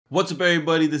What's up,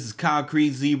 everybody? This is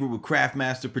Concrete Zebra with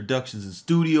Craftmaster Productions and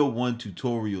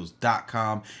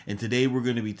Studio1Tutorials.com, and today we're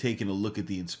going to be taking a look at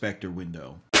the inspector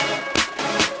window.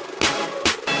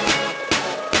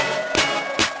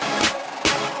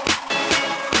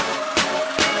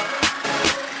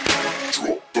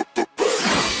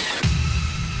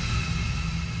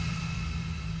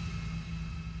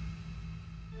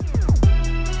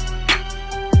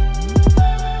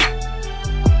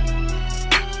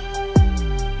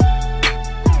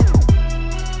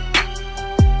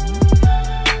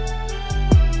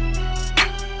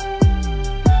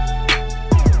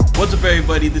 What's up,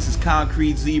 everybody? This is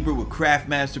Concrete Zebra with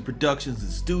Craftmaster Productions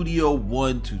and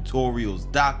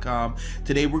Studio1Tutorials.com.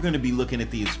 Today we're going to be looking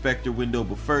at the inspector window,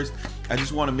 but first I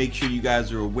just want to make sure you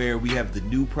guys are aware we have the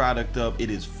new product up. It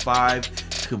is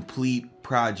 5 complete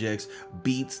projects,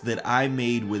 beats that I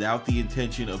made without the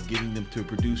intention of giving them to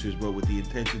producers, but with the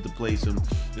intention to place them.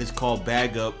 It's called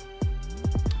Bag Up.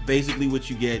 Basically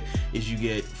what you get is you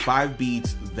get 5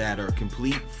 beats that are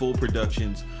complete full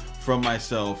productions from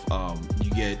myself.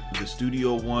 You get the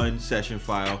Studio One session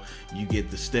file, you get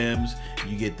the stems,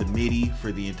 you get the MIDI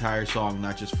for the entire song,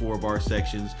 not just 4-bar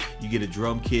sections. You get a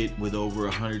drum kit with over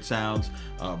 100 sounds,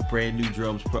 brand new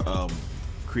drums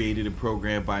created and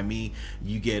programmed by me.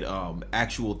 You get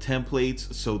actual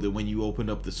templates so that when you open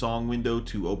up the song window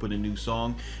to open a new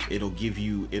song, it'll give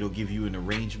you an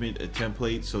arrangement, a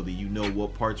template, so that you know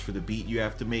what parts for the beat you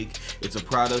have to make. It's a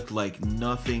product like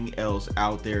nothing else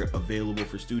out there, available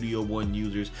for Studio One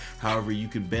users. However, you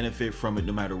can benefit from it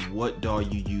no matter what DAW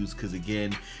you use, because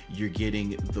again, you're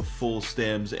getting the full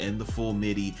stems and the full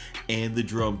MIDI and the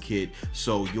drum kit,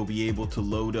 so you'll be able to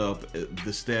load up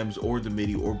the stems or the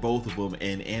MIDI or both of them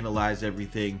and analyze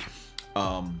everything,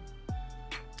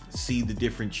 see the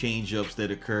different change ups that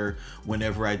occur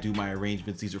whenever I do my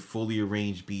arrangements. These are fully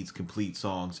arranged beats, complete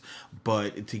songs.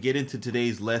 But to get into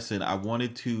today's lesson, I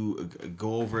wanted to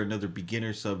go over another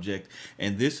beginner subject,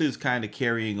 and this is kind of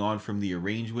carrying on from the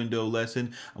arrange window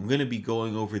lesson. I'm going to be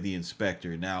going over the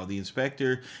inspector. Now, the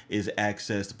inspector is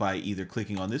accessed by either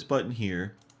clicking on this button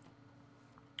here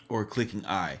or clicking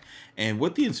I. And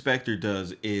what the inspector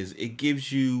does is it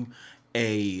gives you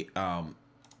a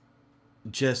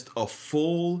just a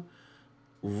full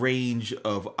range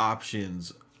of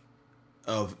options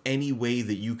of any way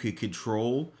that you could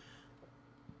control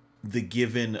the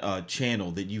given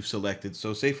channel that you've selected.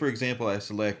 So say, for example, I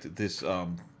select this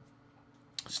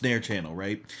snare channel,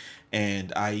 right?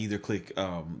 And I either click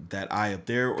that I up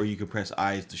there, or you can press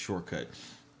I as the shortcut.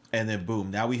 And then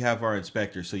boom, now we have our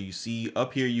inspector. So you see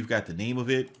up here, you've got the name of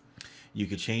it. You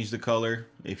could change the color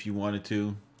if you wanted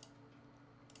to.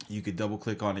 You could double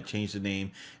click on it, change the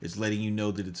name. It's letting you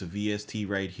know that it's a VST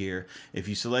right here. If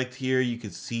you select here, you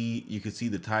can see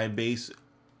the time base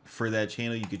for that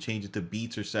channel. You could change it to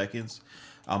beats or seconds.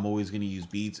 I'm always going to use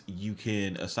beats. You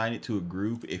can assign it to a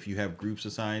group if you have groups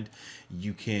assigned.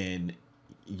 You can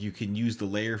use the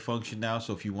layer function now.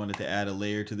 So if you wanted to add a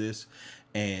layer to this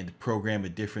and program a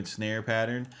different snare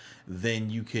pattern, then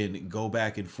you can go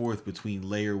back and forth between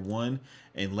layer 1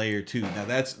 and layer 2. Now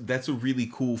that's a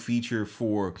really cool feature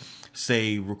for,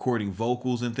 say, recording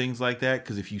vocals and things like that,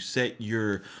 because if you set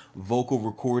your vocal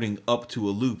recording up to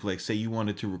a loop, like say you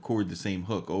wanted to record the same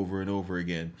hook over and over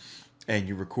again, and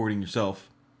you're recording yourself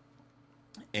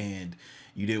and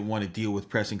you didn't want to deal with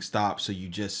pressing stop, so you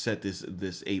just set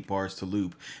this 8 bars to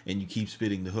loop and you keep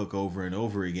spitting the hook over and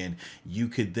over again, you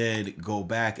could then go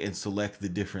back and select the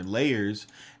different layers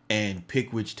and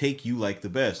pick which take you like the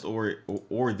best. Or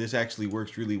this actually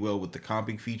works really well with the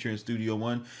comping feature in Studio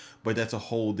One, but that's a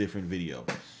whole different video.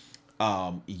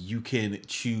 You can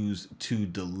choose to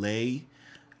delay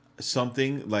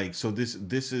something, like, so this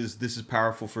is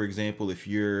powerful. For example, if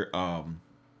you're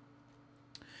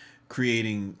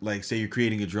creating, like, say you're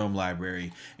creating a drum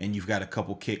library and you've got a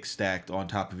couple kicks stacked on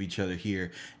top of each other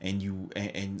here, and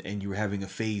you're having a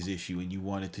phase issue and you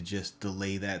wanted to just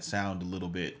delay that sound a little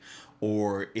bit.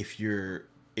 Or if you're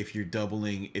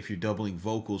doubling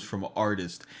vocals from an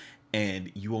artist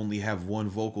and you only have one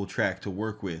vocal track to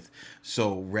work with,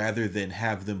 so rather than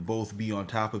have them both be on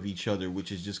top of each other,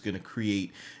 which is just going to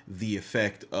create the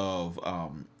effect of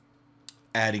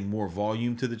adding more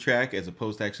volume to the track as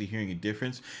opposed to actually hearing a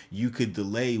difference, you could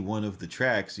delay one of the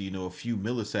tracks, you know, a few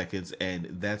milliseconds, and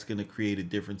that's going to create a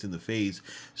difference in the phase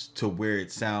to where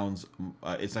it sounds,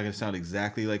 it's not going to sound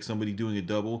exactly like somebody doing a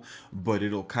double, but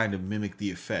it'll kind of mimic the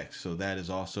effect. So that is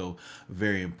also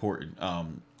very important.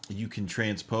 You can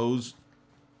transpose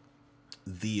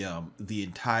the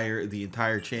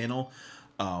entire channel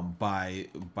by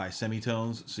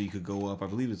semitones. So you could go up, I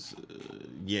believe it's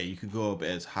yeah, you could go up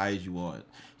as high as you want,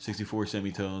 64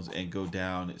 semitones, and go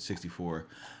down at 64,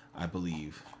 I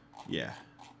believe. Yeah,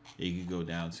 you could go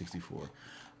down 64.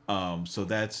 So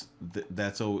that's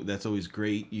always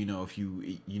great. You know, if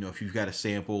you've got a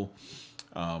sample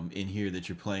in here that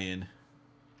you're playing,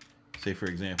 say for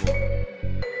example,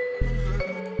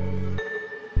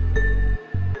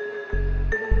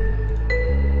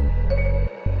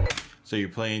 so you're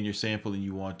playing your sample and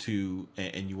you want to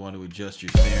adjust your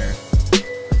snare.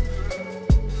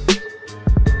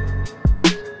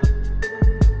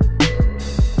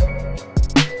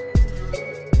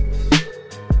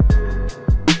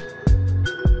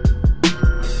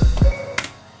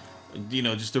 You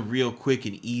know, just a real quick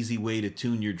and easy way to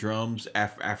tune your drums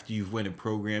after you've went and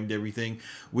programmed everything,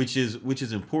 which is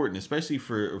important, especially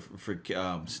for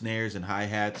snares and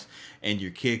hi-hats and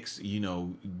your kicks. You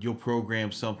know, you'll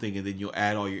program something and then you'll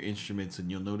add all your instruments and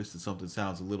you'll notice that something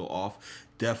sounds a little off.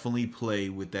 Definitely play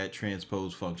with that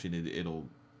transpose function.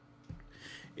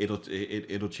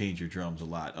 It'll change your drums a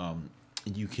lot.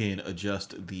 You can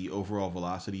adjust the overall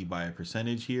velocity by a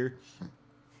percentage here.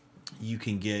 You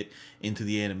can get into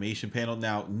the animation panel.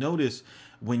 Now, notice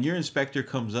when your inspector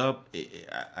comes up,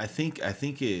 I think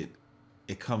it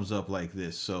comes up like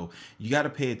this. So you got to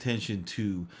pay attention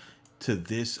to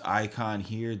this icon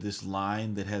here, this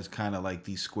line that has kind of like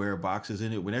these square boxes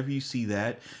in it. Whenever you see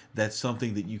that, that's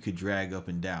something that you could drag up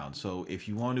and down. So if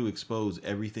you want to expose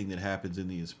everything that happens in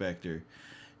the inspector,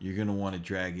 you're going to want to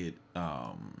drag it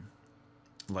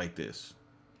like this.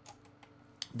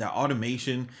 Now,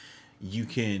 automation, you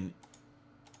could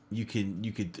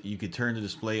turn the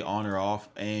display on or off,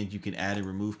 and you can add and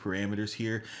remove parameters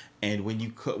here. And when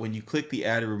you click the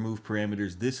add and remove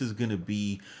parameters, this is going to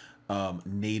be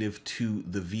native to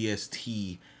the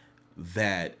VST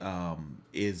that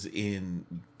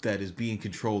is being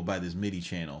controlled by this MIDI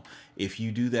channel. If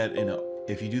you do that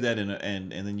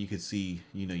and then you can see,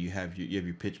 you know, you have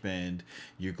your pitch bend,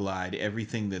 your glide,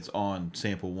 everything that's on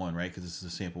sample 1, right? Because this is a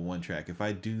sample 1 track. If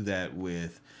I do that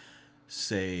with,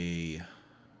 say,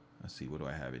 let's see, what do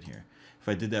I have in here? If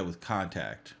I did that with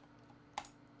contact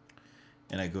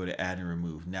and I go to add and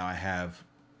remove, now I have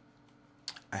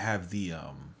the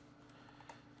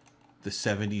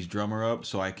 70s drummer up,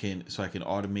 so I can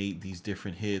automate these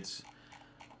different hits.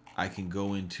 I could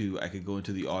go into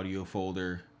the audio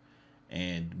folder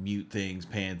and mute things,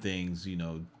 pan things, you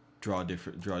know, draw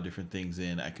different things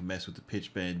in. I can mess with the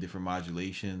pitch bend, different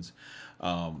modulations,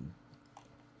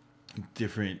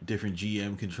 different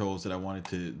GM controls that I wanted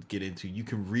to get into. You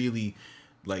can really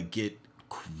like get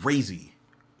crazy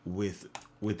with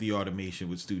the automation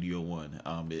with Studio One,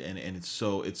 and it's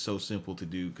so simple to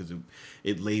do because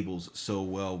it labels so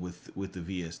well with the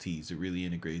VSTs. It really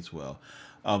integrates well.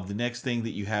 The next thing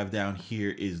that you have down here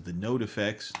is the note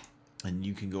effects, and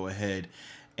you can go ahead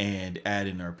and add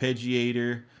an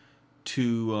arpeggiator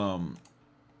to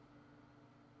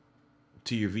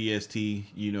your VST,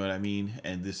 you know what I mean?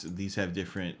 And these have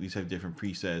different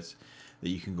presets that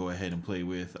you can go ahead and play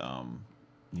with.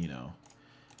 You know,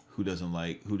 who doesn't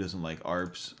like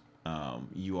ARPs?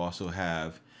 You also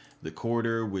have the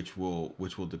quarter, which will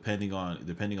depending on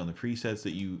the presets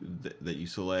that you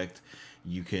select,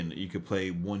 you can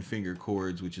play one finger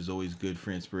chords, which is always good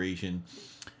for inspiration.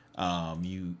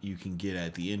 You can get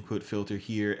at the input filter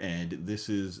here, and this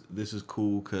is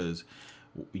cool because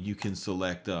you can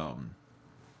select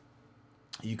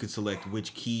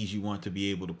which keys you want to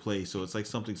be able to play. So it's like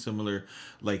something similar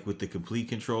like with the complete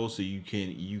control. So you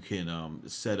can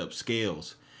set up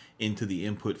scales into the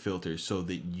input filter so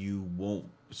that you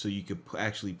could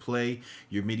actually play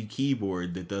your MIDI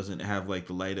keyboard that doesn't have like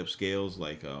the light up scales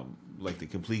like the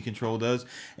complete control does,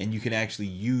 and you can actually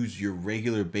use your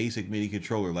regular basic MIDI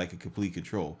controller like a complete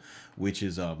control, which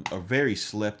is a very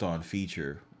slept on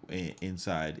feature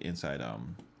inside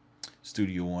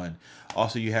Studio One.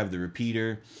 Also, you have the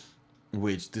repeater,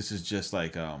 which this is just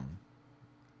like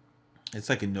it's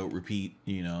like a note repeat,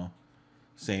 you know,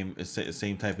 same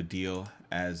type of deal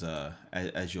as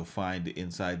you'll find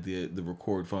inside the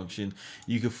record function.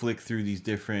 You can flick through these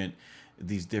different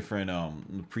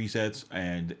presets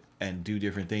and do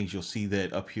different things. You'll see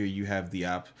that up here you have the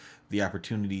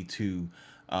opportunity to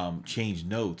change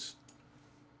notes.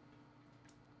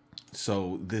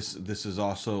 So this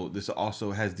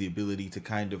also has the ability to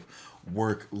kind of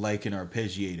work like an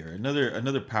arpeggiator.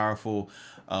 Another powerful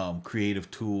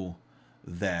creative tool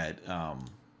that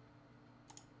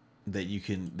you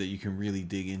can really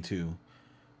dig into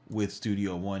with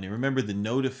Studio One. And remember, the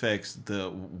note effects,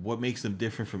 what makes them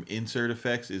different from insert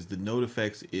effects is the note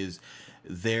effects is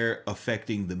they're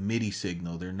affecting the MIDI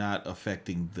signal. They're not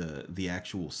affecting the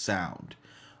actual sound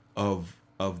of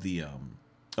the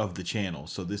channel.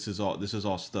 So this is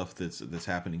all stuff that's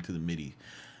happening to the MIDI.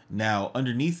 Now,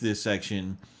 underneath this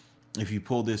section, if you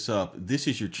pull this up, this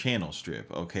is your channel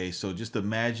strip. Okay, so just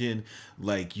imagine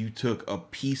like you took a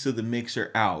piece of the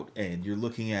mixer out and you're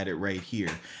looking at it right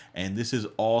here, and this is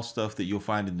all stuff that you'll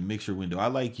find in the mixer window. I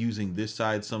like using this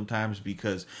side sometimes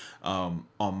because on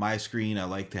my screen I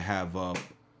like to have I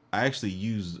actually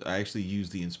use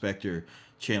the inspector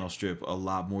channel strip a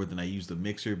lot more than I use the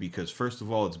mixer, because first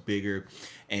of all, it's bigger,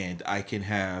 and I can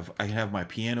have my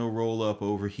piano roll up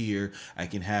over here, I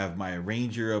can have my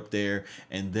arranger up there,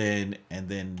 and then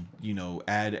you know,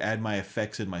 add my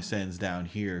effects and my sends down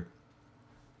here,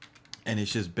 and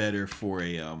it's just better for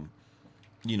a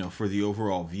you know, for the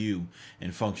overall view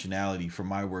and functionality for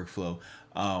my workflow.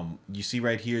 You see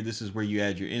right here, this is where you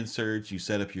add your inserts, you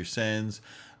set up your sends,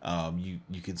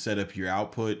 you can set up your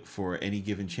output for any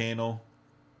given channel,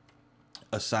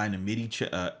 assign a MIDI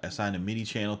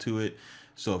channel to it.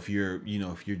 So if you're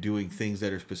doing things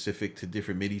that are specific to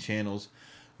different MIDI channels,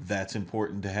 that's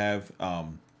important to have.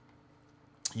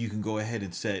 You can go ahead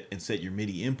and set your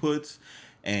MIDI inputs,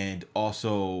 and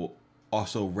also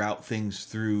route things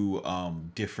through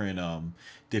different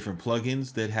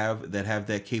plugins that have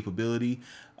that capability.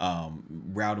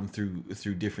 Route them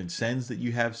through different sends that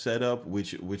you have set up,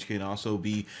 which can also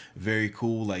be very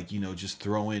cool. Like, you know, just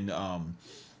throwing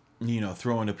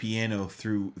a piano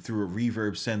through a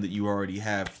reverb send that you already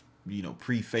have, you know,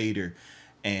 pre-fader,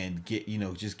 and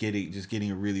just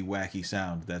getting a really wacky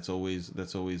sound. That's always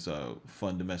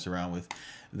fun to mess around with.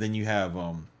 Then you have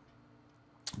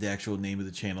the actual name of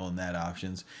the channel and that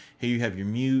options. Here you have your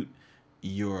mute,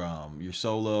 your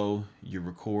solo, your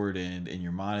record, and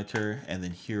your monitor, and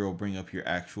then here will bring up your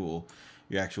actual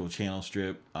channel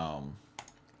strip,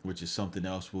 which is something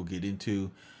else we'll get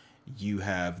into. You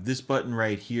have this button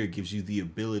right here, gives you the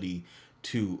ability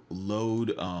to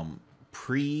load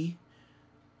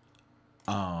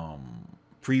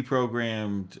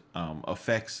pre-programmed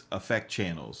effect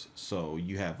channels. So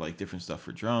you have like different stuff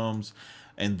for drums,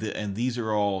 and these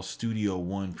are all Studio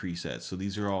One presets. So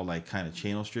these are all like kind of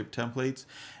channel strip templates.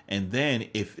 And then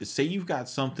if say you've got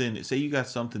something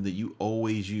that you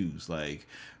always use, like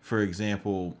for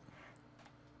example,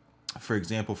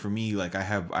 for me, like I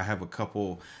have a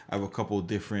couple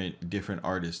different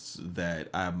artists that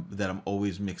I'm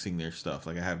always mixing their stuff.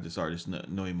 Like I have this artist,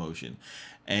 No Emotion,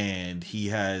 and he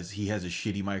has a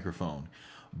shitty microphone,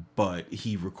 but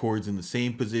he records in the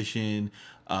same position.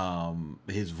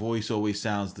 His voice always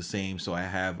sounds the same. So I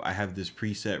have this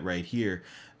preset right here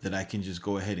that I can just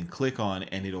go ahead and click on,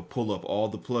 and it'll pull up all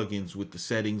the plugins with the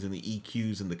settings and the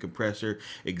EQs and the compressor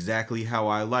exactly how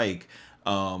I like.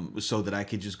 So that I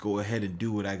could just go ahead and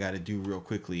do what I got to do real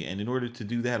quickly. And in order to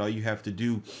do that, all you have to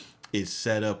do is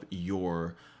set up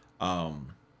your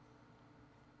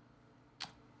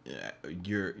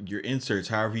inserts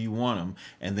however you want them,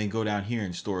 and then go down here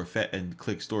and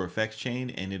click store effects chain,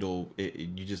 and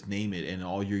you just name it, and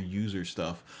all your user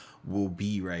stuff will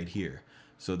be right here.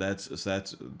 So that's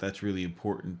really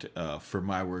important for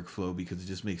my workflow, because it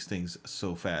just makes things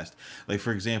so fast. Like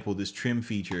for example, this trim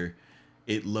feature,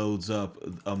 it loads up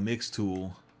a mix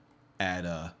tool at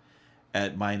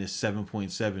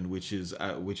 -7.7, which is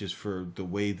for the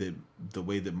way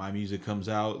that my music comes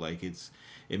out. Like it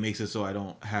makes it so I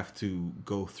don't have to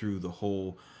go through the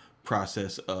whole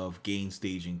process of gain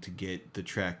staging to get the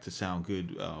track to sound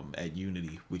good at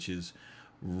Unity, which is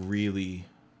really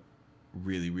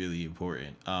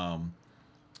important.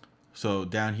 So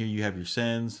down here you have your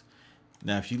sends.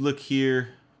 Now if you look here,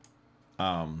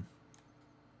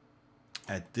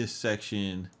 at this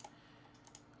section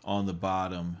on the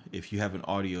bottom, if you have an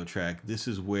audio track, this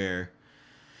is where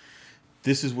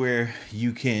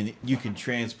you can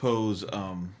transpose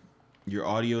your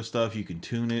audio stuff. You can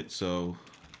tune it. So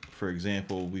for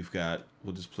example,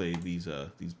 we'll just play these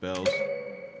bells.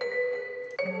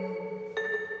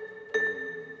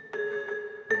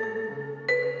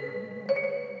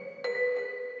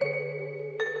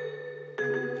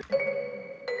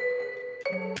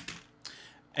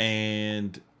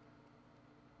 And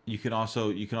you can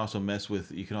also mess with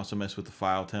the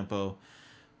file tempo.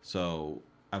 So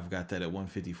I've got that at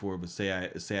 154, but say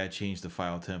I change the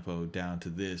file tempo down to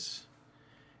this,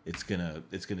 it's gonna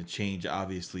change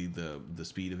obviously the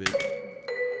speed of it.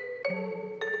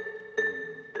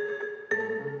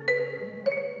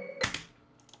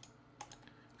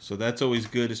 So that's always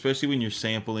good, especially when you're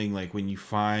sampling. Like when you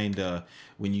find,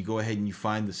 when you go ahead and you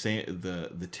find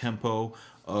the tempo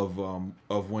of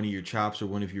one of your chops or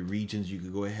one of your regions, you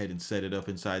could go ahead and set it up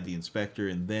inside the inspector.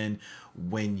 And then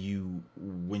when you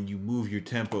move your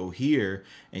tempo here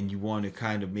and you want to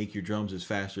kind of make your drums as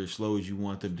fast or as slow as you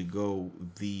want them to go,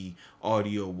 the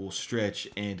audio will stretch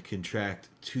and contract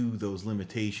to those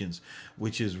limitations,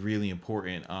 which is really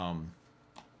important.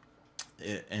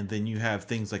 And then you have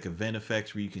things like event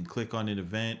effects where you can click on an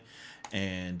event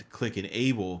and click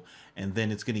enable, and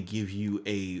then it's going to give you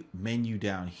a menu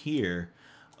down here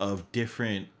of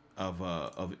different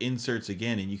of inserts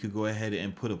again, and you could go ahead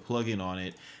and put a plugin on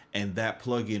it, and that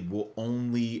plugin will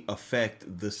only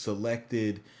affect the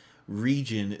selected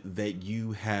region that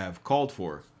you have called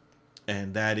for.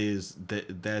 And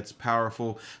that's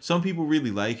powerful. Some people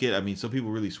really like it. I mean, some people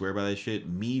really swear by that shit.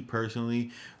 Me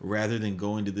personally, rather than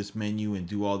go into this menu and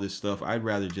do all this stuff, I'd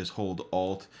rather just hold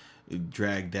Alt,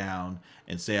 drag down,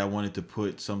 and say I wanted to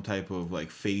put some type of like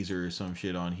phaser or some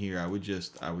shit on here. I would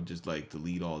just like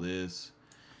delete all this,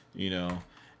 you know,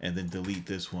 and then delete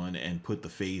this one and put the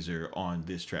phaser on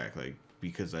this track, like,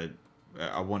 because I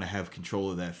want to have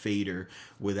control of that fader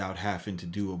without having to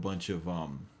do a bunch of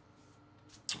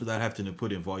without having to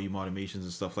put in volume automations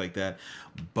and stuff like that.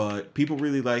 But people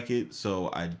really like it, so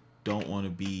I don't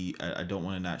want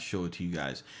to not show it to you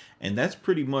guys. And that's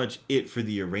pretty much it for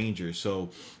the arranger. So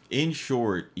in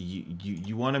short,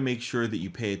 you want to make sure that you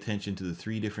pay attention to the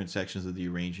 3 different sections of the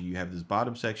arranger. You have this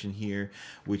bottom section here,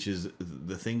 which is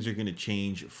the things are going to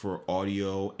change for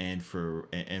audio and for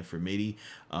MIDI.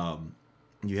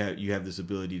 You have this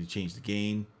ability to change the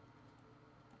gain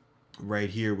right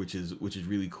here, which is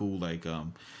really cool. Like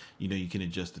you know, you can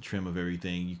adjust the trim of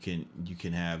everything. You can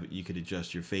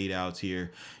adjust your fade outs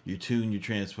here, your tune, your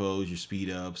transpose, your speed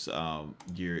ups,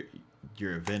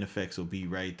 your event effects will be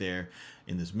right there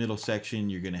in this middle section.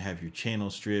 You're going to have your channel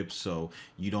strips, so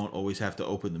you don't always have to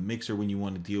open the mixer when you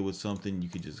want to deal with something. You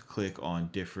could just click on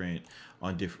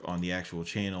the actual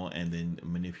channel and then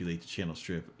manipulate the channel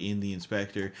strip in the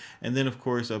inspector. And then of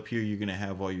course up here you're going to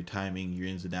have all your timing, your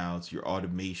ins and outs, your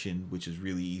automation, which is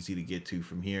really easy to get to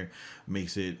from here.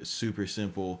 Makes it super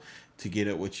simple to get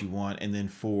at what you want. And then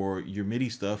for your MIDI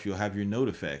stuff, you'll have your note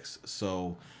effects.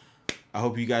 So I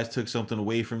hope you guys took something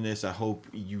away from this. I hope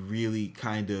you really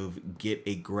kind of get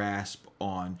a grasp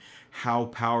on how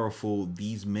powerful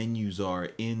these menus are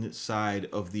inside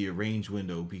of the arrange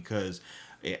window, because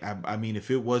I mean, if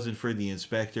it wasn't for the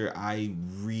inspector, I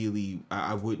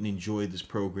wouldn't enjoy this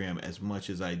program as much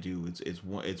as I do.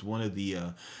 It's one of the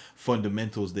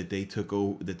fundamentals that they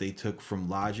took from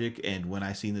Logic, and when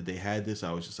I seen that they had this,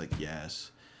 I was just like,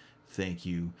 yes, thank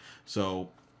you. So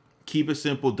keep it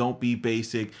simple. Don't be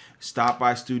basic. Stop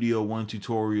by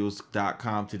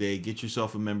studio1tutorials.com today. Get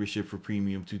yourself a membership for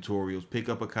premium tutorials. Pick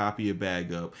up a copy of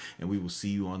Bag Up, and we will see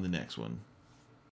you on the next one.